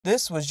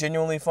This was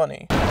genuinely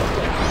funny.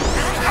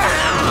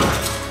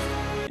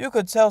 You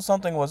could tell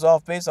something was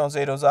off based on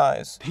Zeto's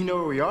eyes. You know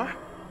where we are?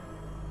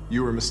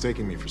 You were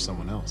mistaking me for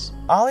someone else.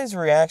 Ollie's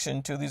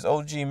reaction to these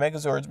OG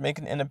Megazords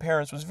making an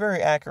appearance was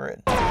very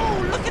accurate.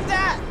 Oh, look at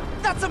that!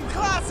 That's some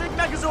classic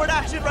Megazord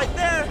action right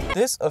there!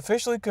 This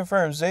officially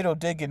confirms Zeto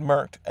did get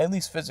murked, at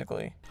least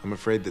physically. I'm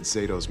afraid that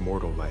Zeto's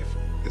mortal life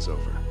is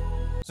over.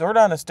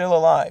 Zordon is still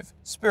alive,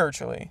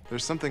 spiritually.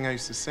 There's something I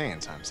used to say in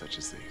times such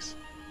as these.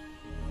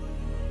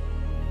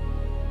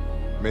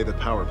 May the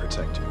power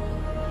protect you.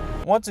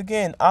 Once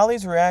again,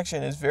 Ollie's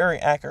reaction is very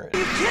accurate. Are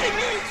you kidding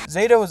me?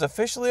 Zeto is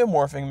officially a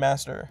morphing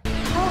master.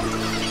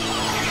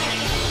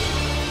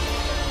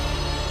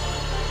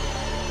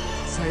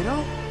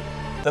 Zeto?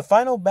 The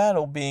final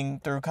battle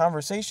being through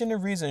conversation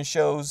and reason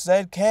shows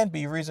Zed can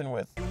be reasoned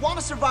with. You want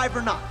to survive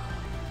or not?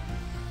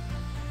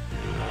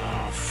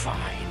 Oh,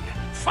 fine.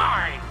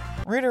 Fine!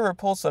 Rita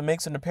Repulsa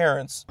makes an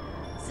appearance.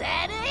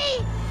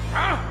 Zeddy?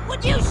 Huh?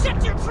 Would you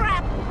shut your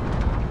trap?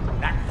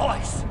 That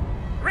voice!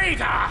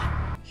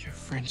 Rita! Your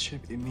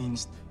friendship, it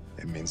means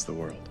the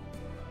world.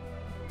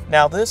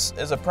 Now this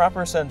is a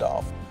proper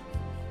send-off.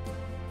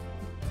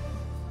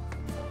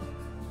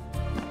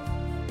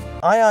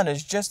 Ion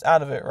is just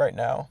out of it right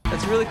now.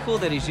 It's really cool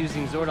that he's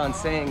using Zordon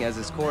saying as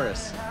his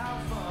chorus.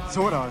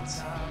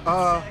 Zordons.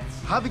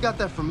 Javi got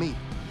that from me.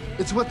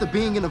 It's what the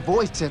being in the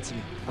voice said to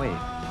me. Wait,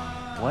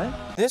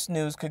 what? This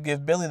news could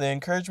give Billy the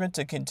encouragement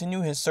to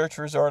continue his search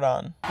for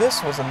Zordon.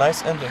 This was a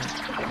nice ending.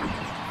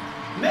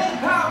 May the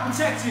power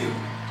protect you!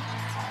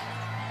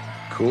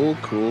 Cool,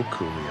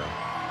 coolio.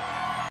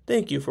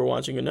 Thank you for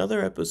watching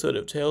another episode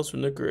of Tales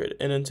from the Grid,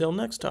 and until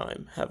next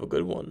time, have a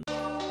good one.